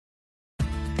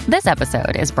This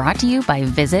episode is brought to you by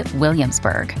Visit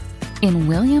Williamsburg. In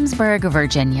Williamsburg,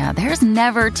 Virginia, there's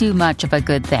never too much of a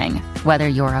good thing. Whether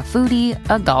you're a foodie,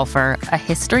 a golfer, a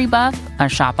history buff, a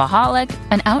shopaholic,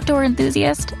 an outdoor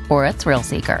enthusiast, or a thrill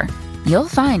seeker, you'll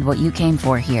find what you came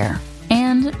for here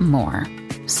and more.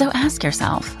 So ask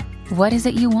yourself, what is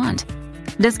it you want?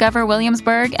 Discover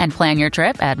Williamsburg and plan your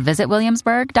trip at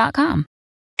visitwilliamsburg.com.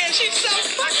 And she's so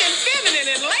fucking feminine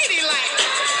and ladylike.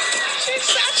 She's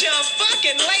such a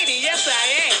fucking lady. Yes, I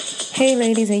am. Hey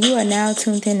ladies, and you are now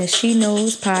tuned in to She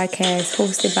Knows podcast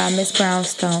hosted by Miss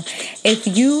Brownstone. If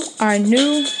you are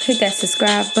new, hit that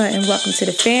subscribe button. Welcome to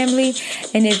the family.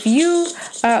 And if you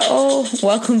are old,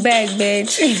 welcome back,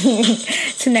 bitch.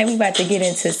 Tonight we about to get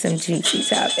into some juicy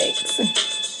topics.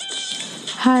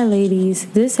 Hi ladies,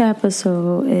 this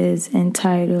episode is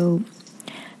entitled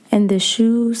In the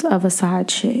Shoes of a Side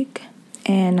Chick.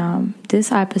 And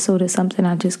this episode is something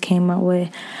I just came up with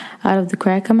out of the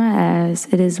crack of my ass.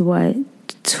 It is 1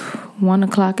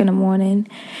 o'clock in the morning.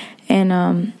 And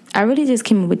I really just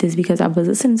came up with this because I was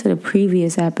listening to the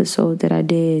previous episode that I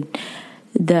did,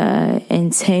 the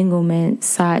Entanglement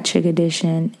Side Chick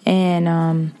edition.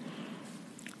 And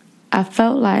I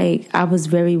felt like I was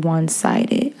very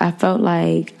one-sided. I felt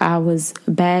like I was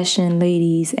bashing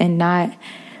ladies and not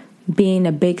being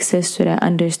a big sister that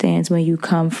understands where you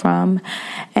come from,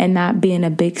 and not being a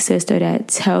big sister that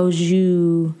tells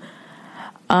you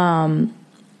and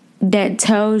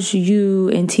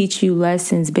teach you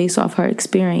lessons based off her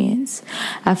experience.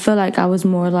 I feel like I was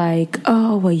more like,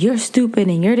 oh, well, you're stupid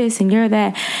and you're this and you're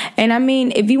that. And I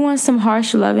mean, if you want some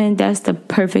harsh loving, that's the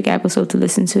perfect episode to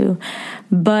listen to.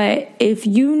 But if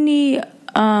you need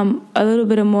a little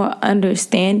bit of more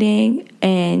understanding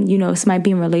and, you know, somebody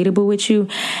being relatable with you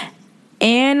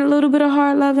and a little bit of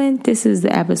hard loving, this is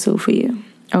the episode for you.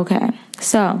 Okay.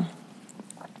 So,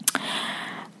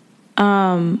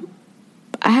 I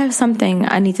have something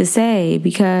I need to say,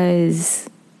 because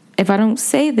if I don't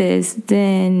say this,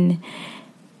 then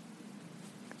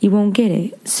you won't get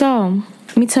it. So,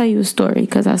 let me tell you a story,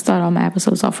 because I start all my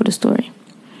episodes off with a story.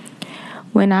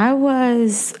 When I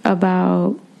was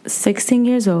about 16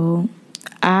 years old,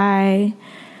 I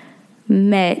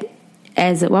met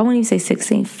I wouldn't even say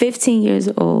 16, 15 years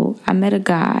old, I met a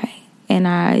guy, and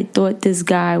I thought this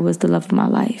guy was the love of my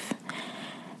life.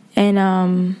 And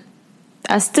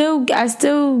I still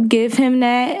give him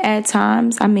that at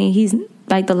times. I mean, he's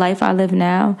like the life I live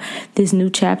now. This new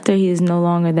chapter, he is no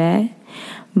longer that.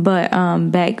 But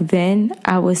back then,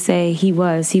 I would say he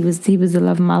was the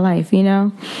love of my life, you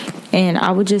know? And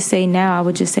I would just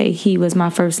say he was my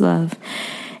first love.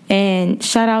 And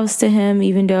shout outs to him,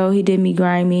 even though he did me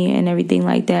grimy and everything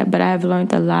like that. But I have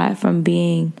learned a lot from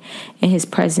being in his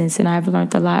presence, and I've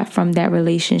learned a lot from that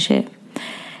relationship.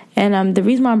 And the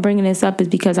reason why I'm bringing this up is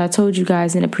because I told you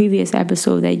guys in a previous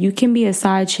episode that you can be a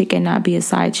side chick and not be a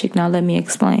side chick. Now let me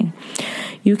explain.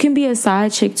 You can be a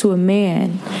side chick to a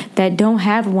man that don't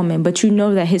have a woman, but you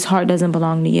know that his heart doesn't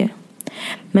belong to you.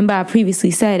 Remember, I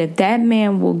previously said, if that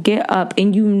man will get up,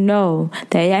 and you know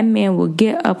that man will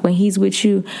get up when he's with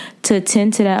you to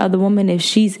attend to that other woman if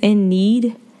she's in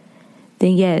need,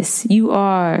 then yes, you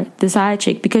are the side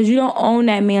chick, because you don't own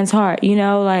that man's heart. You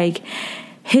know, like,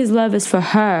 his love is for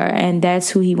her, and that's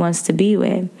who he wants to be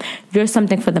with. You're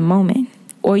something for the moment,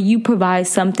 or you provide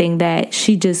something that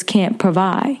she just can't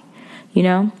provide, you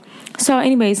know? So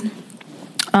anyways,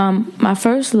 my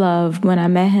first love, when I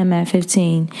met him at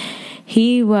 15,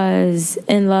 he was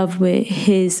in love with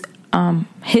his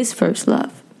first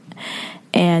love.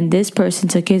 And this person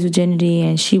took his virginity,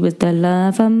 and she was the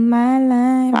love of my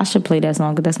life. I should play that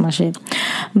song because that's my shit.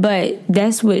 But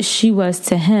that's what she was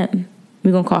to him.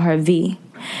 We're going to call her V.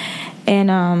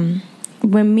 And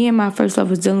when me and my first love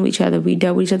was dealing with each other, we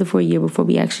dealt with each other for a year before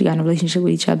we actually got in a relationship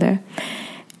with each other.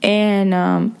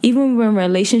 And even when we were in a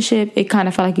relationship, it kind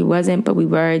of felt like it wasn't, but we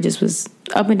were. It just was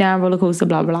up and down, roller coaster,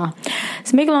 blah, blah.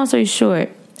 So make a long story short,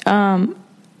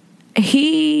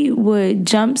 he would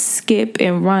jump, skip,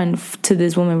 and run to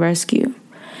this woman rescue.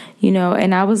 You know,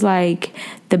 and I was like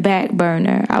the back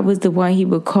burner. I was the one he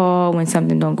would call when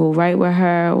something don't go right with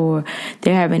her, or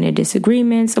they're having their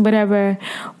disagreements or whatever,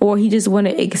 or he just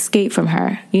wanted to escape from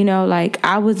her. You know, like,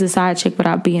 I was the side chick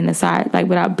without being the side, like,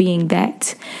 without being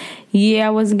that. Yeah,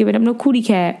 I wasn't giving up no cootie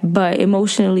cat, but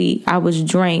emotionally I was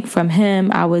drained from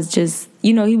him. I was just,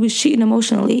 you know, he was cheating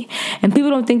emotionally. And people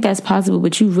don't think that's possible,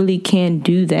 but you really can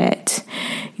do that.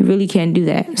 You really can do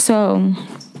that. So,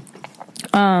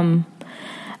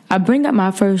 I bring up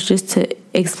my first just to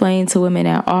explain to women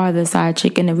that are the side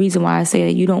chick. And the reason why I say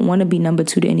that you don't want to be number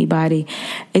two to anybody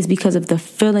is because of the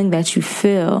feeling that you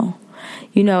feel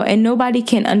and nobody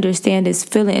can understand this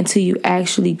feeling until you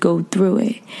actually go through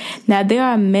it. Now, there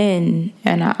are men,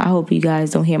 and I hope you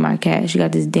guys don't hear my cat. She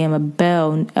got this damn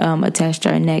bell attached to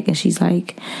her neck, and she's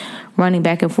like running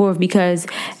back and forth because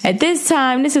at this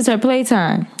time, this is her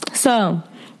playtime. So,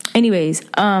 anyways,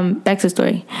 back to the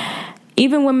story.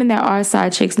 Even women that are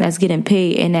side chicks and that's getting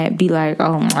paid and that be like,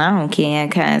 oh, I don't care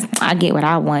because I get what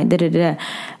I want, da-da-da.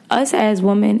 Us as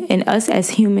women and us as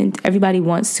humans, everybody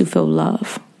wants to feel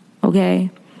love,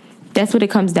 okay? That's what it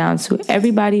comes down to.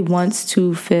 Everybody wants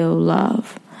to feel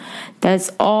love. That's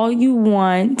all you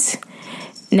want,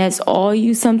 and that's all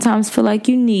you sometimes feel like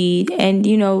you need, and,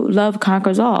 love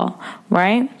conquers all,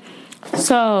 right?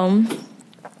 So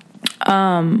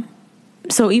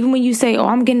even when you say, oh,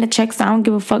 I'm getting the checks, I don't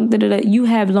give a fuck, da-da-da, you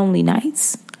have lonely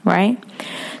nights, right?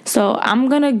 So I'm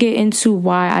going to get into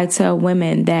why I tell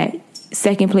women that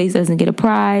second place doesn't get a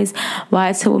prize, why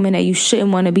I tell women that you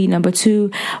shouldn't want to be number 2,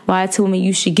 why I tell women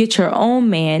you should get your own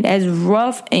man. As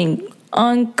rough and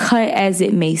uncut as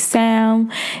it may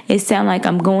sound, it sound like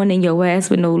I'm going in your ass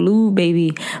with no lube,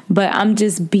 baby, but I'm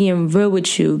just being real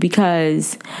with you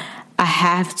because I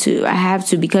have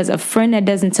to, because a friend that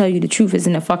doesn't tell you the truth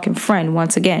isn't a fucking friend,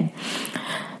 once again.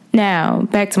 Now,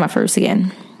 back to my first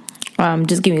again.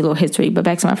 Just give me a little history, but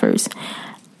back to my first.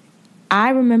 I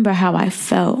remember how I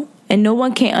felt, and no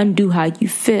one can undo how you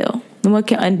feel. No one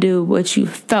can undo what you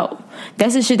felt.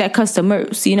 That's the shit that cuts the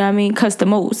most, you know what I mean? Cuts the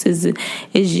most is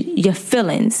your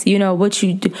feelings,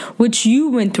 what you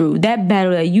went through, that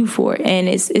battle that you fought. And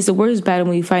it's the worst battle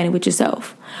when you fight it with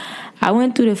yourself. I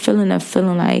went through the feeling of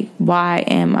feeling like, why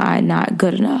am I not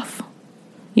good enough?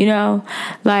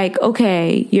 Like,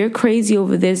 okay, you're crazy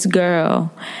over this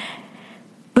girl,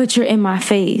 but you're in my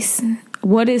face.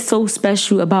 What is so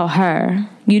special about her?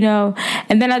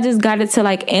 And then I just got it to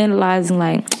like analyzing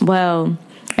like, well,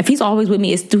 if he's always with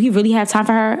me, do he really have time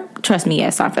for her? Trust me, he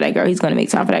has time for that girl. He's going to make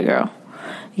time for that girl.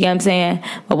 You know what I'm saying?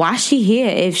 But why is she here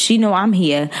if she know I'm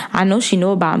here? I know she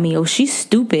know about me. Or she's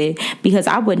stupid because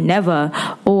I would never.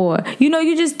 Or,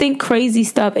 you just think crazy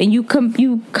stuff and you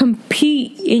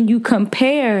compete and you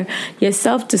compare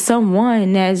yourself to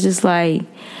someone that's just like,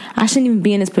 I shouldn't even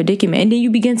be in this predicament. And then you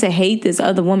begin to hate this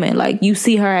other woman. Like, you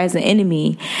see her as an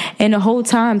enemy. And the whole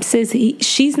time, sis,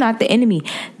 she's not the enemy.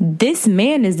 This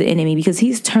man is the enemy because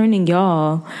he's turning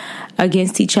y'all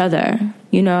against each other.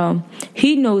 He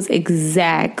knows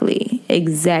exactly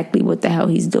what the hell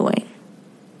he's doing.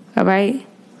 All right?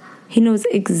 He knows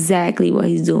exactly what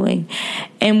he's doing.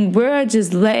 And we're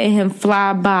just letting him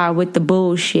fly by with the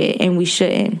bullshit, and we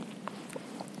shouldn't.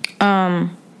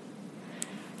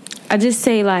 I just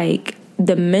say, like,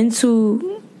 the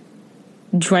mental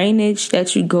drainage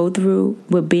that you go through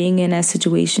with being in that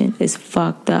situation is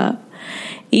fucked up.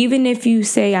 Even if you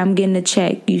say, I'm getting a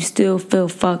check, you still feel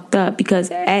fucked up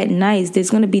because at nights, there's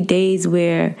going to be days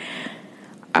where,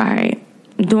 all right,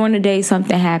 during the day,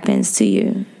 something happens to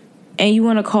you and you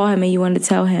want to call him and you want to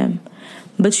tell him,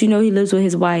 but he lives with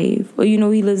his wife or he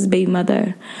lives with his baby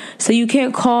mother. So you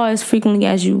can't call as frequently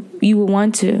as you would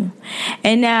want to.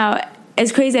 And now,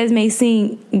 as crazy as it may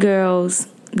seem, girls,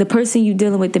 the person you're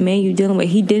dealing with, the man you're dealing with,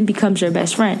 he then becomes your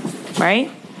best friend, right?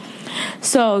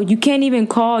 So you can't even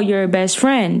call your best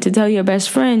friend to tell your best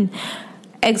friend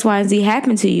X, Y, and Z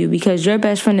happened to you because your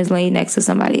best friend is laying next to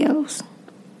somebody else.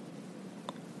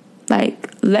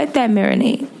 Like, let that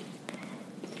marinate.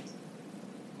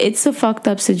 It's a fucked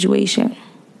up situation.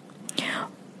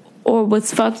 Or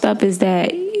what's fucked up is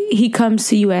that he comes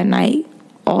to you at night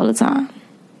all the time.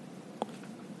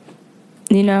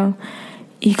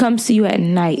 He comes to you at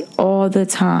night all the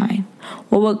time.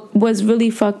 Well, what's really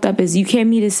fucked up is you can't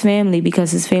meet his family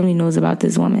because his family knows about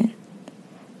this woman.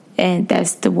 And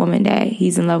that's the woman that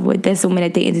he's in love with. That's the woman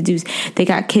that they introduced. They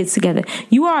got kids together.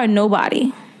 You are a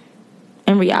nobody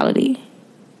in reality.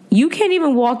 You can't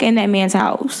even walk in that man's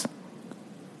house.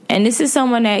 And this is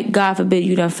someone that, God forbid,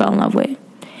 you done fell in love with.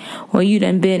 Or you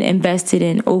done been invested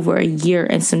in over a year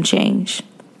and some change.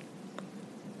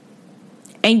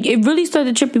 And it really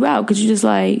started to trip you out because you're just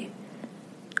like,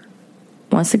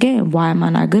 once again, why am I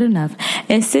not good enough?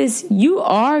 And sis, you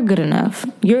are good enough.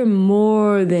 You're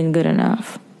more than good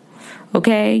enough.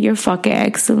 Okay? You're fucking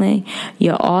excellent.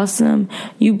 You're awesome.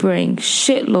 You bring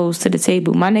shitloads to the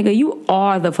table. My nigga, you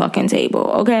are the fucking table.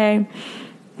 Okay?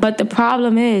 But the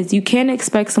problem is you can't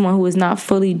expect someone who is not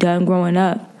fully done growing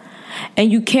up.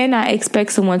 And you cannot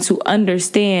expect someone to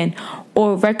understand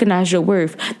or recognize your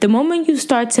worth. The moment you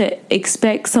start to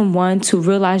expect someone to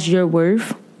realize your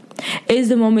worth is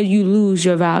the moment you lose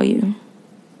your value.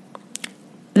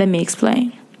 Let me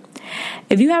explain.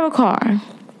 If you have a car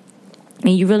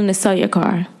and you're willing to sell your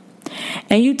car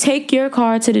and you take your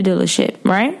car to the dealership,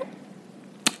 right?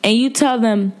 and you tell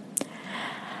them,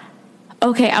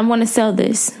 okay, I want to sell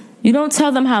this. You don't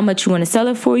tell them how much you want to sell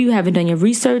it for. You haven't done your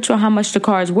research on how much the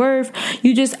car is worth.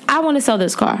 You just, I want to sell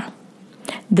this car.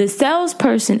 The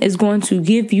salesperson is going to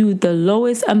give you the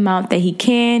lowest amount that he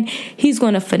can. He's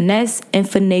going to finesse and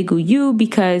finagle you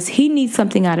because he needs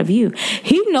something out of you.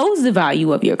 He knows the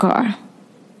value of your car.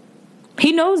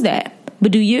 He knows that.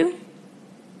 But do you?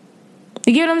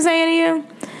 You get what I'm saying to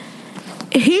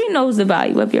you? He knows the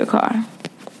value of your car.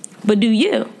 But do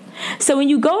you? So when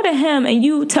you go to him and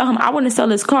you tell him, I want to sell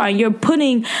this car, and you're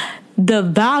putting the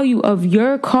value of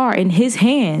your car in his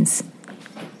hands,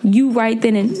 you right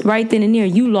then and there,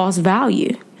 you lost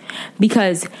value.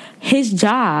 Because his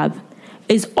job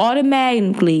is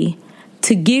automatically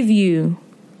to give you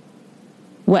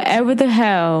whatever the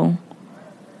hell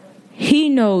he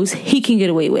knows he can get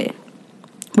away with.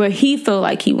 Where he feel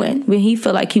like he win. When he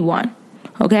feel like he won.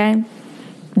 Okay?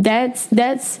 That's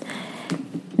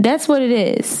what it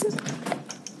is.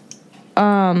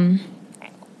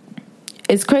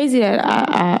 It's crazy that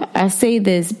I say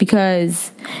this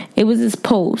because it was this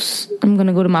post. I'm going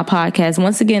to go to my podcast.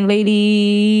 Once again,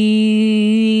 ladies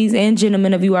and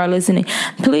gentlemen, if you are listening,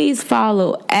 please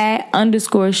follow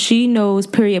 @_she_knows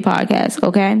podcast.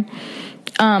 Okay?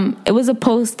 It was a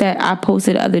post that I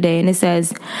posted the other day, and it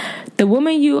says, the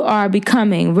woman you are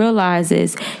becoming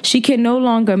realizes she can no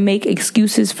longer make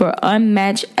excuses for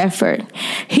unmatched effort.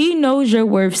 He knows your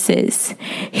worth, sis.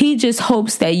 He just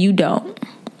hopes that you don't.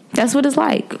 That's what it's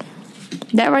like.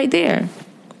 That right there.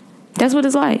 That's what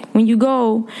it's like when you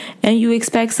go and you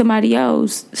expect somebody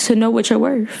else to know what you're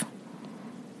worth.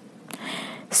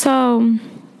 So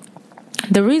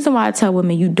the reason why I tell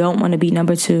women you don't want to be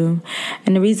number two,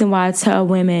 and the reason why I tell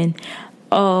women,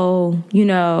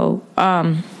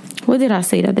 what did I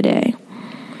say the other day?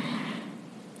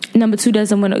 Number two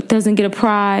doesn't get a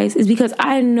prize, is because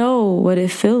I know what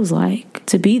it feels like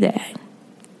to be that.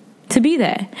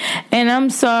 And I'm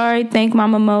sorry, thank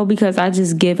Mama Mo, because I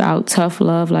just give out tough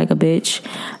love like a bitch.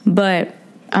 But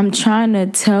I'm trying to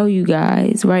tell you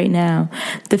guys right now,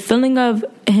 the feeling of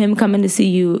him coming to see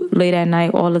you late at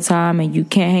night all the time and you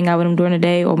can't hang out with him during the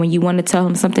day, or when you want to tell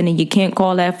him something and you can't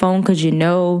call that phone because you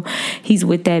know he's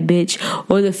with that bitch,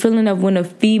 or the feeling of when a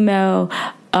female,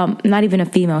 not even a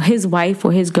female, his wife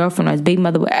or his girlfriend or his big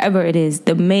mother, whatever it is,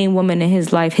 the main woman in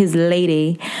his life, his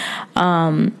lady,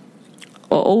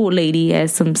 or old lady,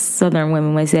 as some southern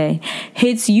women would say,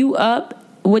 hits you up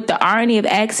with the irony of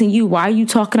asking you, why are you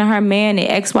talking to her man and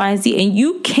X, Y, and Z, and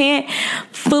you can't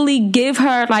fully give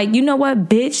her, like, you know what,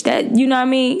 bitch, that, you know what I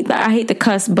mean? I hate to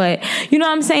cuss, but you know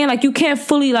what I'm saying? Like, you can't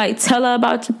fully, like, tell her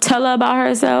about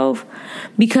herself,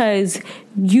 because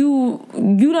you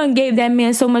done gave that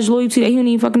man so much loyalty that he don't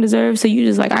even fucking deserve. So you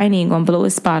just like, I ain't even gonna blow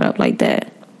his spot up like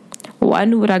that. Well, I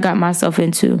knew what I got myself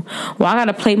into. Well, I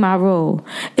gotta play my role.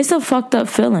 It's a fucked up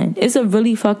feeling. It's a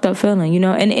really fucked up feeling, you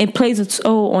know, and it plays a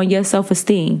toll on your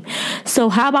self-esteem. So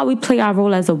how about we play our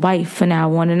role as a wife for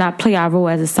now on and not play our role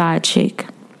as a side chick?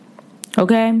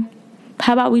 Okay?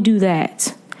 How about we do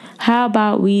that?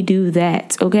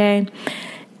 Okay?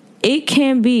 It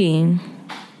can be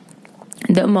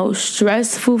the most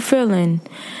stressful feeling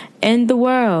in the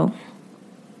world.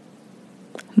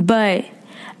 But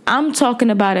I'm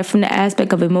talking about it from the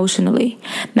aspect of emotionally.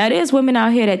 Now, there's women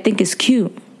out here that think it's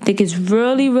cute. Think it's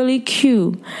really, really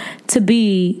cute to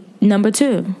be number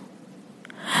two.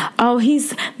 Oh,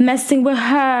 he's messing with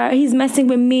her. He's messing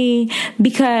with me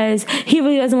because he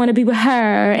really doesn't want to be with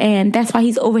her, and that's why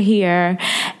he's over here.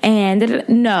 And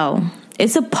no,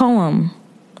 it's a poem.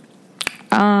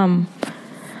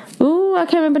 I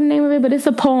can't remember the name of it, but it's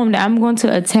a poem that I'm going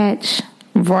to attach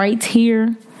right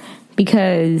here,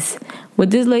 because what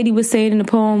this lady was saying in the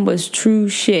poem was true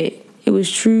shit. It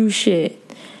was true shit.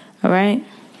 All right?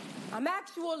 I'm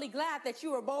actually glad that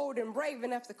you were bold and brave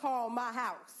enough to call my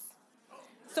house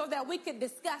so that we could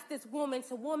discuss this woman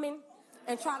to woman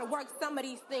and try to work some of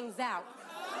these things out.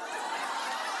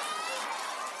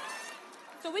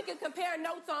 So we could compare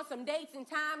notes on some dates and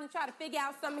times and try to figure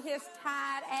out some of his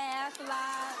tired ass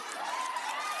lies.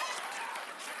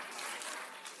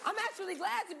 I'm actually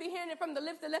glad to be hearing it from the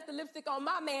lips that left the lipstick on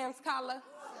my man's collar.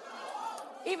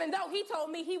 Even though he told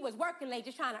me he was working late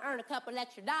just trying to earn a couple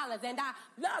extra dollars, and I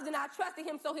loved and I trusted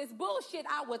him, so his bullshit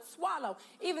I would swallow,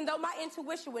 even though my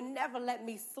intuition would never let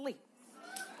me sleep.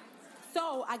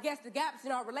 So I guess the gaps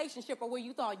in our relationship are where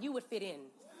you thought you would fit in.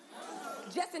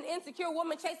 Just an insecure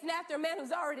woman chasing after a man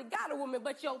who's already got a woman,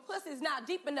 but your pussy's not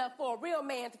deep enough for a real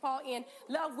man to fall in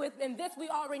love with. And this we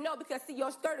already know, because see,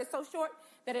 your skirt is so short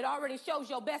that it already shows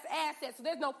your best assets. So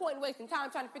there's no point in wasting time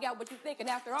trying to figure out what you're thinking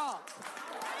after all.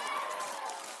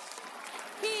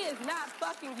 He is not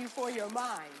fucking you for your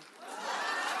mind.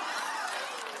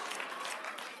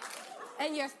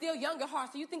 And you're still young at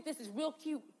heart, so you think this is real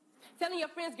cute. Telling your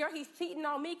friends, girl, he's cheating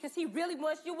on me because he really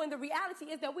wants you, when the reality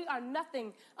is that we are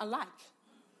nothing alike.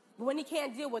 But when he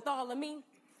can't deal with all of me,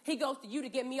 he goes to you to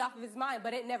get me off of his mind,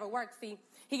 but it never works, see.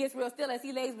 He gets real still as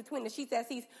he lays between the sheets as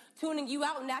he's tuning you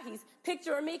out, and now he's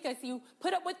picturing me because you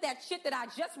put up with that shit that I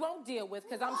just won't deal with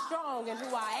because I'm strong in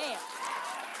who I am.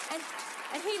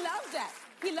 And he loves that.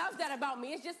 He loves that about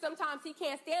me. It's just sometimes he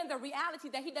can't stand the reality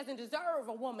that he doesn't deserve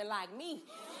a woman like me.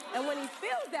 And when he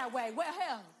feels that way, well,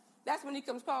 hell, that's when he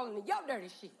comes calling to your dirty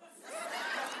sheets.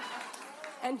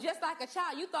 And just like a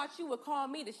child, you thought you would call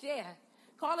me to share.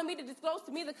 Calling me to disclose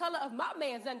to me the color of my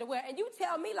man's underwear. And you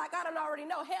tell me like I don't already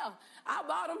know. Hell, I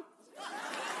bought him.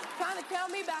 Trying to tell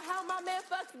me about how my man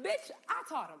fucks, bitch, I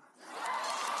taught him.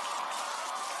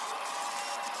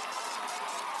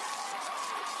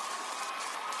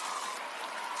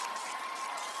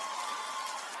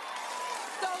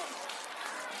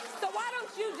 So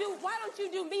why don't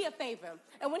you do me a favor?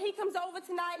 And when he comes over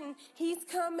tonight and he's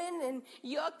coming and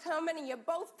you're coming and you're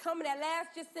both coming at last,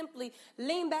 just simply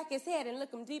lean back his head and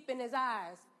look him deep in his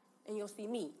eyes and you'll see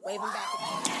me waving back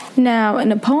at you. Now, in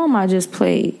the poem I just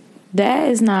played, that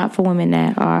is not for women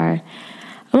that are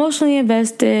emotionally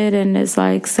invested and is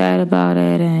like sad about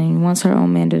it and wants her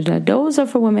own man to do that. Those are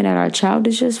for women that are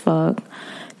childish as fuck.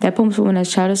 That poem's for women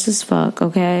that's childish as fuck,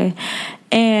 okay?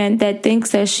 And that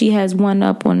thinks that she has one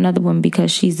up on another one because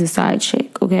she's the side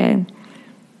chick, okay?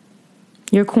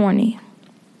 You're corny.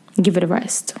 Give it a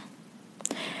rest.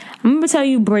 I'm going to tell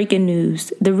you breaking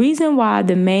news. The reason why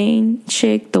the main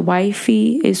chick, the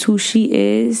wifey, is who she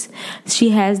is, she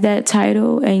has that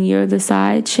title, and you're the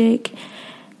side chick,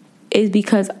 is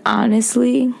because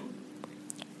honestly,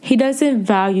 he doesn't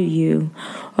value you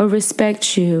or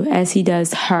respect you as he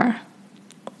does her.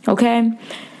 Okay?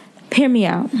 Hear me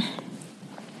out.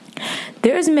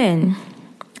 There's men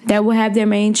that will have their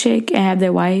main chick and have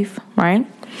their wife, right?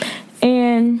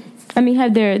 And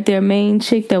have their main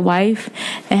chick, their wife,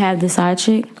 and have the side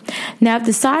chick. Now, if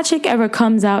the side chick ever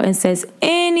comes out and says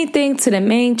anything to the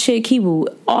main chick, he will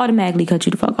automatically cut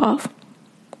you the fuck off.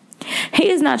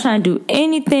 He is not trying to do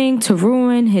anything to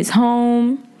ruin his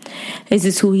home. This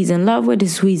is who he's in love with.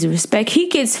 This is who he's respect. He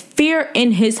gets fear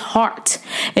in his heart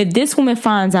if this woman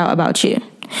finds out about you.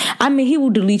 He will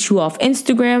delete you off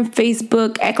Instagram,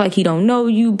 Facebook, act like he don't know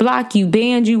you, block you,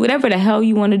 ban you, whatever the hell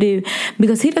you want to do,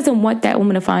 because he doesn't want that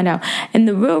woman to find out. And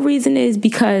the real reason is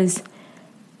because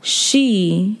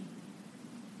she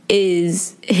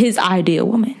is his ideal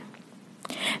woman.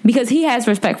 Because he has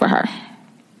respect for her.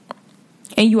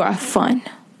 And you are fun.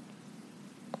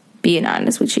 Being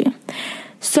honest with you.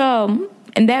 So,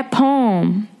 in that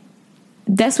poem,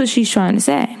 that's what she's trying to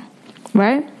say,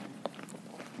 right?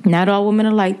 Not all women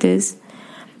are like this,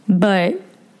 but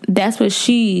that's what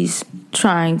she's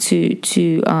trying to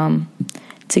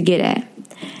get at.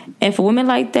 And for women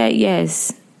like that,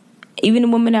 yes, even the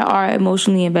women that are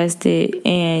emotionally invested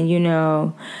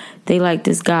and, they like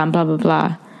this guy and blah, blah,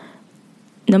 blah.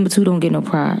 Number 2, don't get no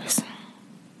prize.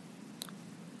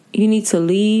 You need to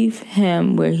leave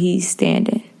him where he's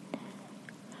standing.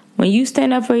 When you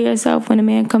stand up for yourself, when a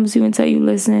man comes to you and tell you,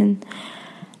 listen,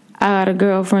 I got a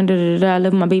girlfriend, I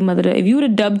live with my baby mother. If you would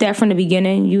have dubbed that from the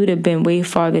beginning, you would have been way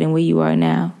farther than where you are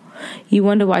now. You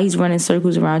wonder why he's running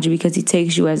circles around you, because he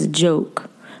takes you as a joke.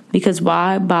 Because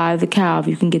why buy the cow if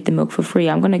you can get the milk for free?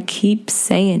 I'm going to keep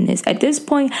saying this. At this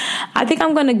point, I think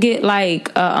I'm going to get like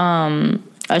a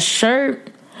shirt,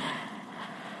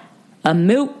 a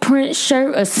milk print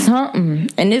shirt or something,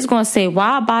 and it's gonna say,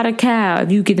 why buy the cow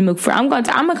if you get the milk free? I'm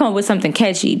gonna come up with something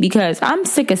catchy, because I'm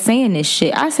sick of saying this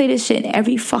shit. I say this shit in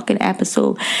every fucking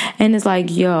episode, and it's like,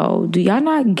 yo, do y'all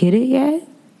not get it yet?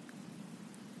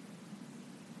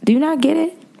 Do you not get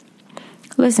it?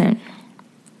 Listen,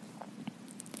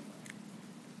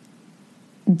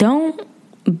 don't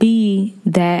be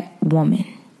that woman.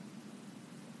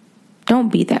 Don't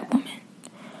be that woman.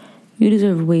 You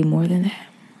deserve way more than that.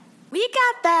 We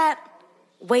got that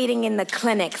waiting in the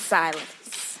clinic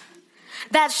silence.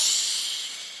 That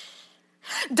shh,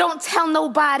 don't tell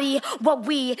nobody what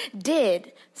we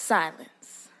did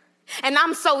silence. And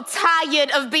I'm so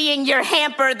tired of being your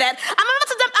hamper that I'm about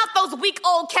to dump out those weak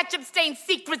old ketchup-stained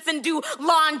secrets and do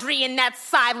laundry in that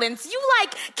silence. You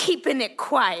like keeping it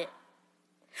quiet.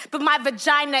 But my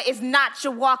vagina is not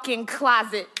your walk-in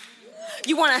closet.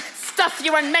 You want to stuff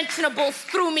your unmentionables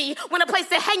through me, want a place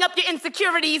to hang up your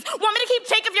insecurities, want me to keep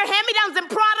track of your hand-me-downs and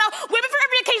Prada, women for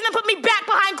every occasion to put me back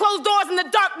behind closed doors in the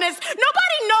darkness.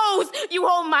 Nobody knows you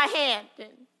hold my hand.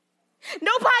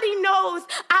 Nobody knows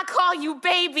I call you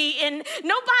baby, and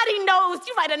nobody knows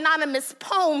you write anonymous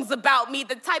poems about me,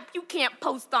 the type you can't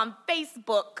post on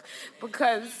Facebook,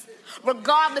 because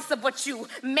regardless of what you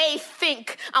may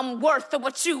think I'm worth or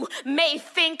what you may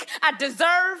think I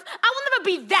deserve, I will never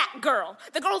be that girl.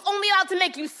 The girl who's only allowed to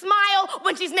make you smile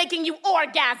when she's making you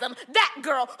orgasm. That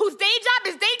girl whose day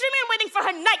job is daydreaming and waiting for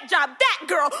her night job. That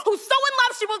girl who's so in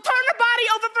love she will turn her body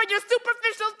over for your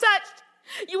superficial touch.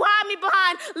 You hide me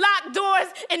behind locked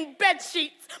doors and bed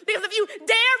sheets. Because if you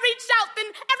dare reach out, then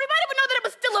everybody would know that it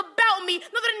was still about me.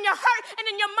 Know that in your heart and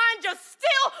in your mind, you're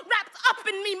still wrapped up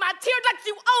in me. My teardrops,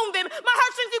 you own them. My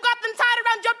heartstrings, you got them tied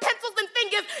around your pencils and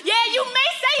fingers. Yeah, you may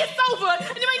say it's over,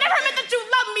 and you may never admit that you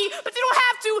love me, but you don't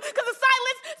have to, because the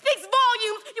silence speaks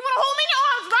volumes. You want to hold me in your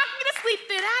arms, rock me to sleep,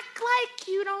 then act like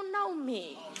you don't know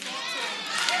me.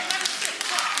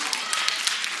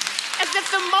 As if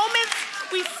the moments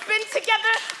we spend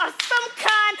together are some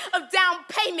kind of down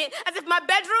payment, as if my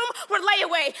bedroom were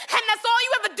layaway, and that's all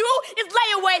you ever do is lay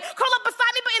away. Curl up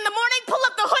beside me, but in the morning, pull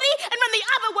up the hoodie and run the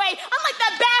other way. I'm like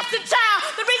that bastard child,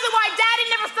 the reason why daddy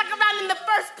never stuck around in the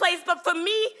first place. But for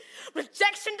me,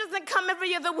 rejection doesn't come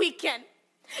every other weekend.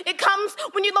 It comes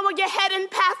when you lower your head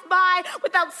and pass by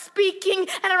without speaking,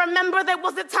 and I remember there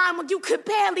was a time when you could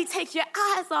barely take your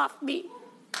eyes off me.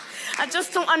 I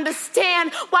just don't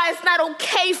understand why it's not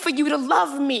okay for you to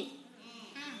love me.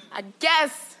 I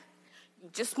guess you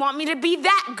just want me to be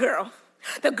that girl.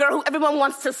 The girl who everyone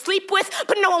wants to sleep with,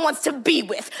 but no one wants to be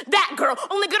with. That girl,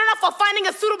 only good enough for finding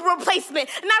a suitable replacement.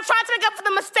 And I've tried to make up for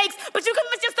the mistakes, but you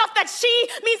convince yourself that she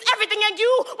means everything and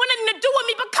you want nothing to do with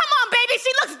me. But come on, baby,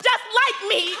 she looks just like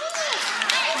me.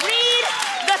 Read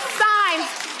the signs,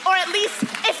 or at least,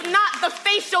 if not the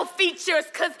facial features,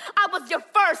 because I was your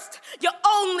first, your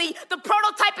only, the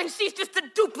prototype, and she's just a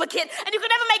duplicate. And you can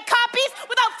never make copies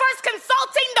without first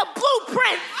consulting the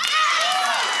blueprint.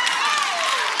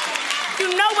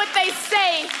 You know what they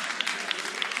say.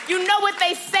 You know what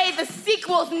they say. The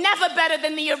sequel's never better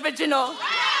than the original.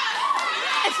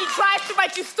 And she tries to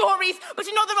write you stories, but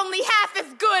you know they're only half as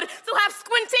good. So half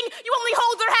squinting, you only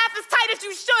hold her half as tight as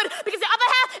you should, because the other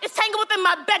half is tangled within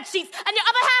my bed sheets, and your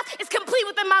other half is complete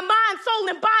within my mind, soul,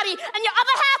 and body, and your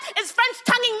other half is French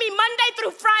tonguing me Monday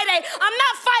through Friday. I'm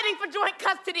not fighting for joint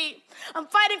custody. I'm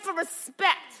fighting for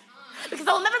respect. Because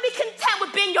I'll never be content with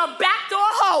being your backdoor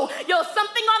hoe, your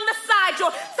something on the side,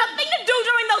 your something to do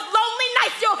during those lonely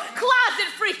nights, your closet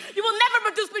freak. You will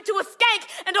never reduce me to a skank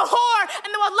and a whore,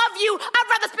 and though I love you, I'd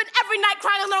rather spend every night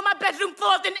crying alone on my bedroom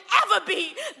floor than ever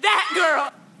be that girl.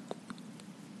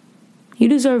 You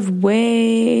deserve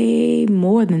way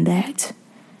more than that.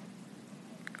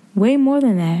 Way more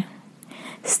than that.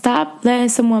 Stop letting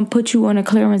someone put you on a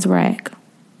clearance rack.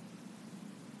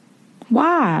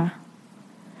 Why?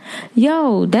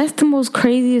 Yo, that's the most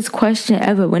craziest question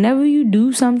ever. Whenever you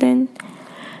do something,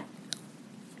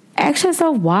 ask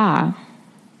yourself why.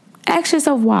 Ask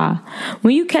yourself why.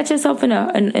 When you catch yourself in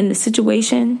a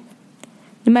situation,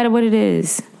 no matter what it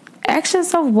is, ask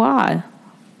yourself why.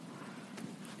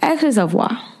 Ask yourself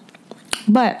why.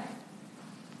 But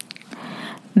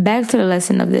back to the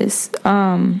lesson of this.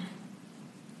 I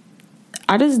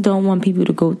just don't want people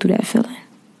to go through that feeling.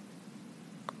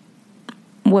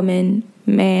 Women,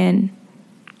 man,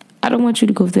 I don't want you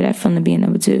to go through that feeling of being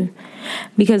number two.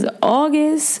 Because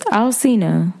August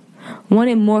Alsina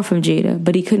wanted more from Jada,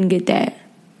 but he couldn't get that.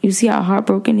 You see how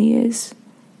heartbroken he is?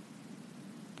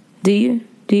 Do you?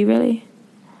 Do you really?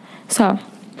 So,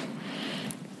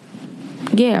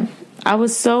 yeah, I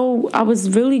was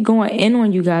really going in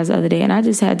on you guys the other day, and I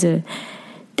just had to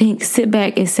sit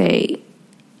back and say,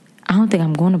 I don't think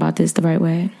I'm going about this the right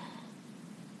way.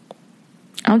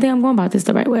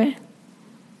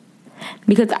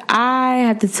 Because I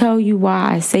have to tell you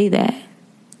why I say that,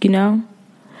 you know?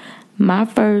 My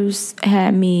first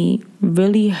had me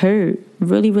really hurt,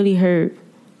 really hurt,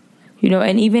 you know?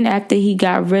 And even after he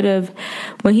got rid of,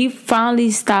 when he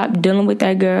finally stopped dealing with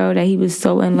that girl that he was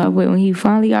so in love with, when he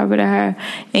finally got rid of her,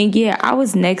 and yeah, I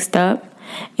was next up,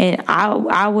 and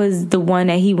I was the one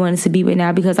that he wanted to be with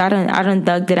now, because I done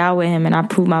thugged it out with him, and I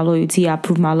proved my loyalty, I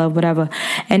proved my love, whatever.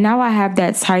 And now I have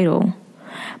that title.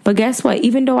 But guess what?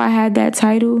 Even though I had that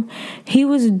title, he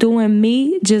was doing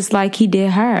me just like he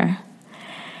did her.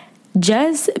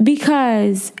 Just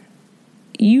because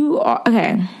you are...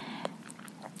 Okay,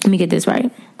 let me get this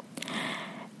right.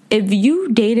 If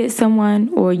you dated someone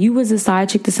or you was a side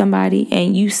chick to somebody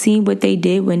and you seen what they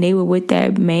did when they were with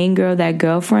that main girl, that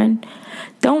girlfriend,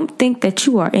 don't think that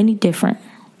you are any different.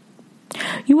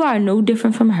 You are no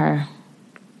different from her.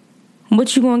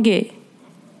 What you gonna get?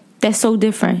 That's so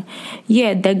different.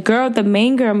 Yeah, the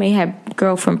main girl may have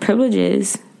girlfriend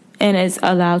privileges and is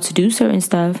allowed to do certain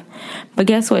stuff. But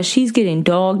guess what? She's getting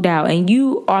dogged out, and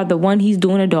you are the one he's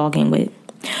doing a dogging with.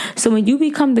 So when you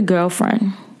become the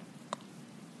girlfriend,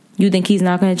 you think he's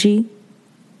not going to cheat?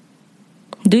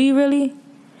 Do you really?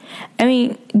 I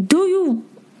mean, do you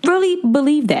really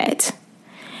believe that?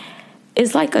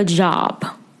 It's like a job.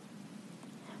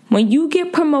 When you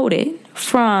get promoted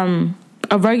from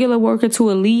a regular worker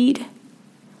to a lead,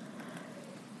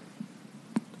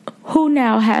 who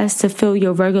now has to fill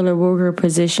your regular worker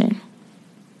position?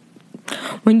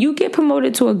 When you get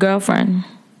promoted to a girlfriend,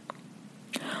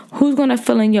 who's going to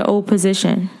fill in your old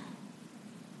position?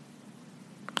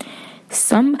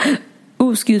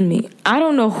 Excuse me. I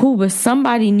don't know who, but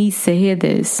somebody needs to hear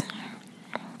this.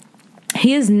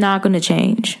 He is not going to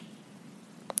change.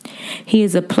 He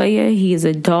is a player. He is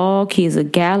a dog. He is a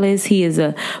gallus. He is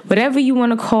a whatever you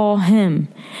want to call him.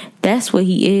 That's what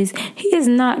he is. He is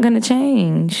not going to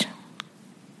change.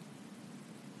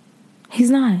 He's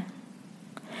not.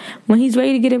 When he's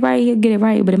ready to get it right, he'll get it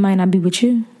right, but it might not be with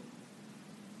you.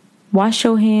 Wash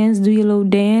your hands, do your little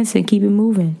dance, and keep it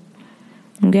moving.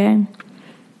 Okay?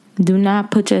 Do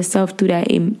not put yourself through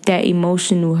that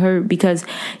emotional hurt, because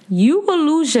you will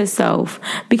lose yourself.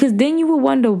 Because then you will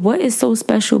wonder, what is so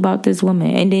special about this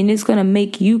woman? And then it's going to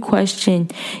make you question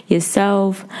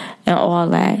yourself and all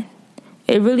that.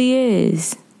 It really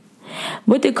is.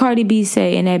 What did Cardi B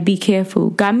say in that Be Careful?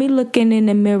 Got me looking in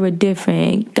the mirror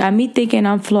different. Got me thinking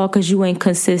I'm flawed because you ain't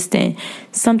consistent.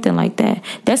 Something like that.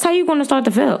 That's how you're going to start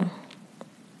to feel.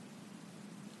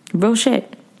 Real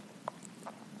shit.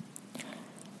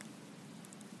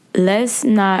 Let's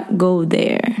not go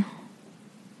there.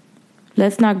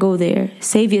 Let's not go there.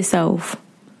 Save yourself.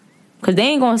 Because they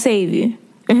ain't going to save you.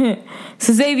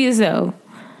 So save yourself.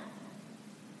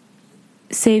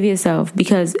 Save yourself.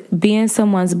 Because being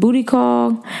someone's booty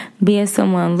call, being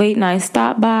someone late night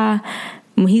stop by,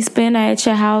 when he spent at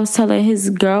your house telling his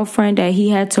girlfriend that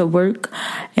he had to work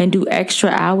and do extra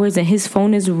hours and his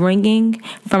phone is ringing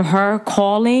from her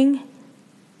calling,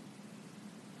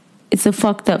 it's a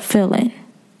fucked up feeling.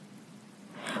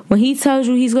 When he tells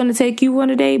you he's going to take you on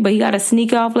a date, but he got to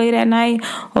sneak off late at night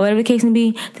or whatever the case may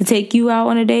be to take you out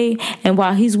on a date, and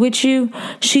while he's with you,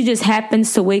 she just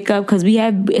happens to wake up, because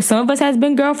some of us have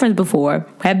been girlfriends before,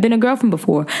 have been a girlfriend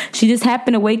before. She just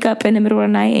happened to wake up in the middle of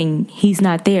the night and he's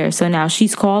not there. So now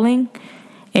she's calling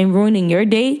and ruining your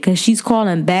date because she's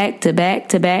calling back to back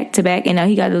to back to back, and now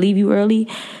he got to leave you early.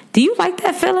 Do you like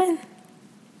that feeling?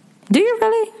 Do you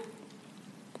really?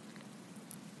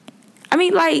 I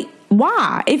mean, like,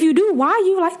 why? If you do, why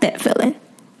you like that feeling?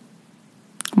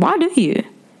 Why do you?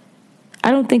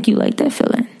 I don't think you like that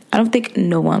feeling. I don't think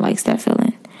no one likes that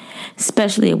feeling.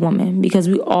 Especially a woman. Because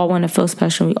we all want to feel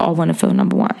special. We all want to feel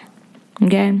number one.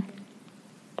 Okay?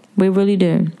 We really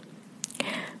do.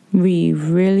 We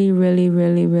really, really,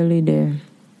 really, really do.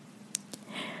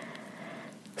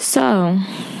 So,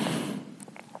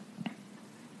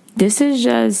 this is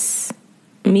just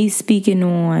me speaking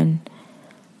on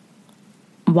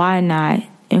why not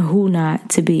and who not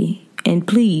to be. And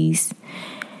please,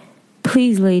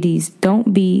 ladies,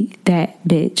 don't be that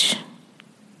bitch.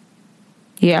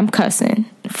 Yeah, I'm cussing.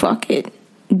 Fuck it.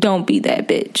 Don't be that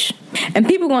bitch. And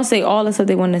people gonna say all the stuff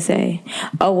they want to say.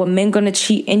 Oh, well, men gonna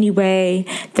cheat anyway.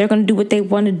 They're gonna do what they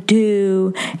want to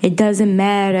do. It doesn't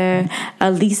matter.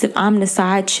 At least if I'm the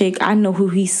side chick, I know who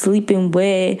he's sleeping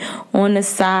with on the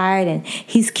side, and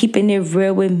he's keeping it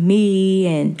real with me,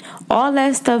 and all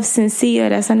that stuff. Sincere,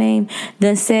 that's her name,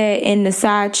 then said in the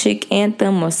side chick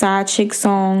anthem or side chick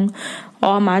song.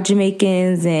 All my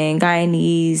Jamaicans and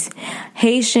Guyanese,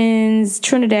 Haitians,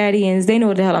 Trinidadians, they know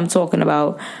what the hell I'm talking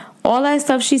about. All that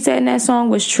stuff she said in that song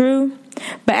was true.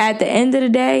 But at the end of the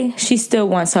day, she still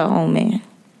wants her own man.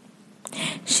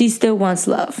 She still wants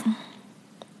love.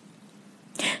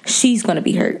 She's going to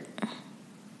be hurt.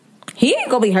 He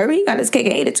ain't going to be hurt. He got his cake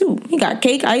and ate it too. He got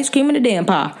cake, ice cream, and a damn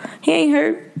pie. He ain't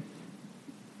hurt.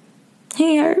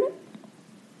 He ain't hurt.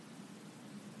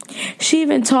 She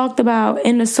even talked about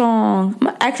in the song,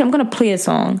 actually I'm going to play a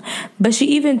song, but she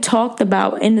even talked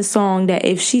about in the song that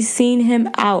if she seen him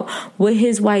out with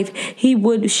his wife, she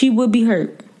would be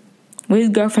hurt. With his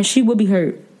girlfriend, she would be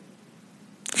hurt.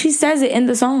 She says it in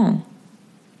the song.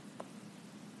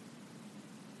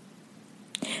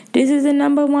 This is the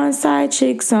number one side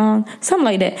chick song. Something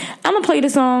like that. I'm going to play the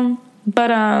song,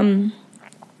 but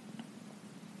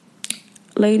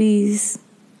ladies,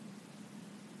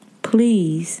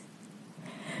 please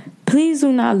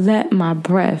do not let my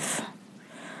breath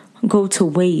go to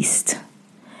waste.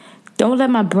 Don't let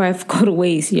my breath go to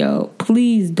waste, yo.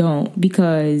 Please don't,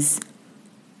 because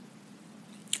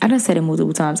I done said it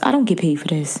multiple times. I don't get paid for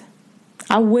this.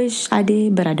 I wish I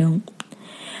did, but I don't.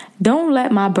 Don't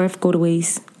let my breath go to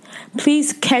waste.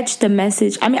 Please catch the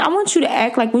message. I want you to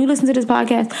act like, when you listen to this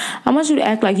podcast, I want you to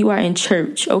act like you are in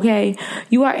church, okay?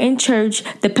 You are in church.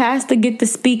 The pastor get to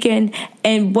speaking,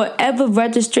 and whatever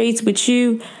registrates with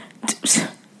you,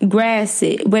 grass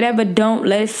it. Whatever don't,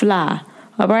 let it fly,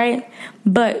 all right?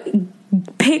 But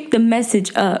pick the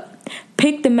message up.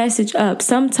 Pick the message up.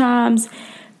 Sometimes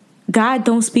God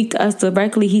don't speak to us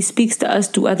directly. He speaks to us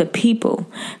through other people.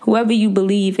 Whoever you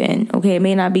believe in, okay? It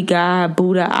may not be God,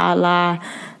 Buddha, Allah,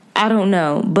 I don't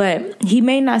know, but he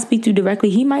may not speak to you directly.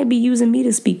 He might be using me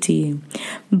to speak to you.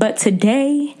 But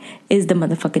today is the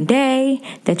motherfucking day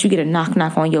that you get a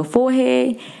knock on your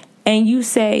forehead and you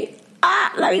say,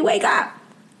 let me wake up.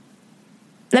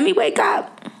 Let me wake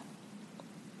up.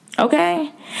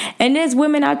 Okay? And there's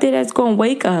women out there that's going to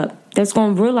wake up, that's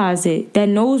going to realize it, that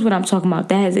knows what I'm talking about,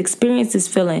 that has experienced this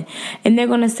feeling. And they're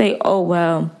going to say, oh,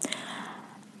 well,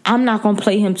 I'm not going to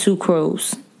play him too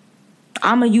close.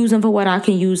 I'm going to use him for what I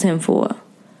can use him for.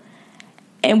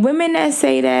 And women that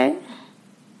say that,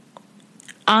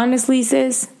 honestly,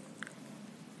 sis,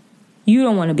 you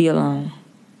don't want to be alone.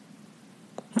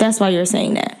 That's why you're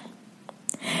saying that.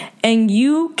 And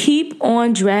you keep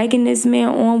on dragging this man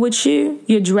on with you,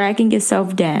 you're dragging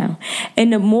yourself down.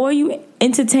 And the more you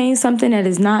entertain something that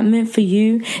is not meant for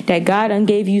you, that God done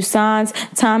gave you signs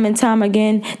time and time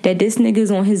again that this nigga's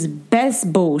on his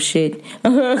best bullshit,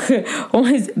 on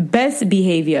his best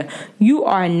behavior, you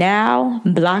are now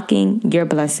blocking your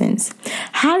blessings.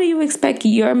 How do you expect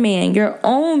your man, your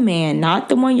own man, not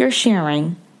the one you're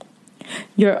sharing,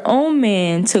 your own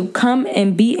man to come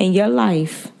and be in your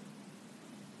life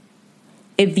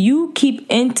if you keep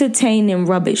entertaining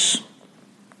rubbish?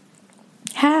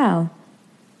 How?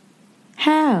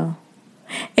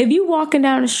 If you walking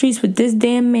down the streets with this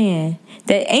damn man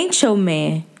that ain't your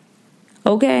man,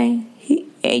 okay?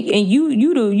 And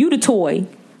you the toy,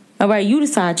 all right? You the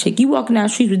side chick. You walking down the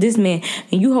streets with this man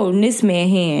and you holding this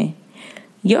man's hand.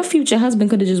 Your future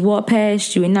husband could have just walked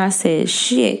past you and not said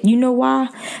shit. You know why?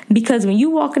 Because when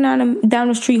you walking down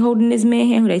the street holding this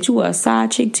man's hand that you are a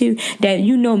side chick to, that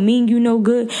you know mean, you know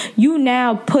good, you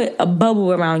now put a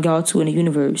bubble around y'all two in the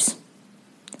universe.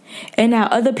 And now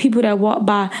other people that walk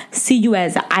by see you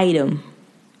as an item.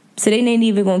 So they ain't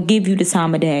even going to give you the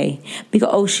time of day. Because,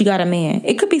 oh, she got a man.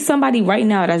 It could be somebody right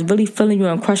now that's really feeling you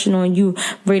and crushing on you,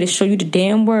 ready to show you the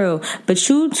damn world. But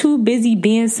you too busy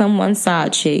being someone's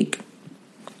side chick.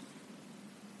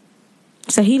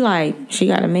 So he like, she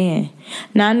got a man.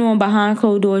 Now I know behind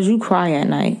closed doors you cry at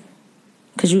night.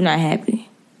 Because you're not happy.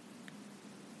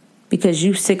 Because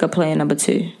you sick of playing number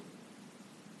 2. You know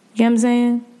what I'm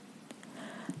saying?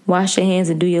 Wash your hands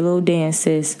and do your little dance,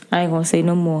 sis. I ain't going to say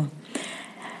no more.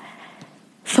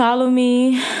 Follow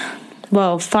me.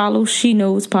 Well, follow She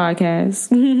Knows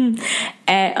Podcast.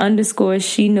 at _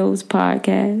 She Knows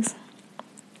Podcast.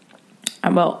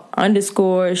 About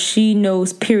 _ She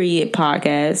Knows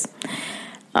Podcast.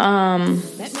 And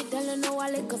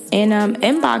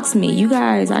inbox me. You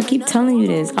guys, I keep telling you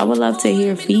this. I would love to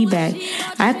hear feedback.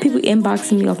 I have people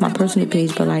inboxing me off my personal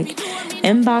page, but like,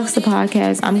 inbox the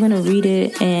podcast. I'm going to read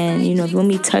it. And, you know, if you want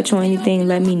me to touch on anything,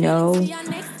 let me know.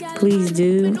 Please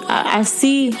do. I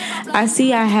see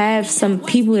I have some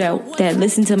people that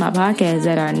listen to my podcast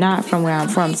that are not from where I'm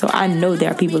from. So I know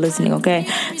there are people listening, okay?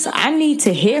 So I need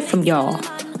to hear from y'all.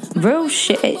 Real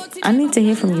shit. I need to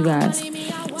hear from you guys.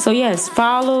 So yes,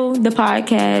 follow the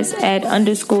podcast at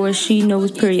 _ She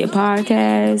Knows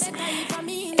Podcast.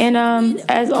 And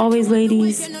as always,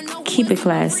 ladies, keep it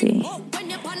classy.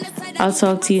 I'll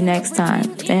talk to you next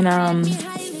time. And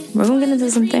we're gonna get into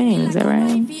some things, all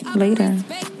right? Later.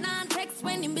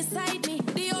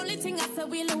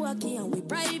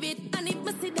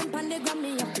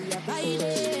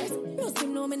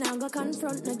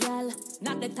 Confront no girl,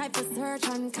 not the type of search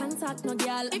and contact no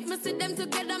girl. If me see them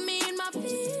together, me in my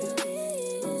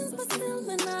feelings, but still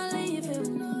me not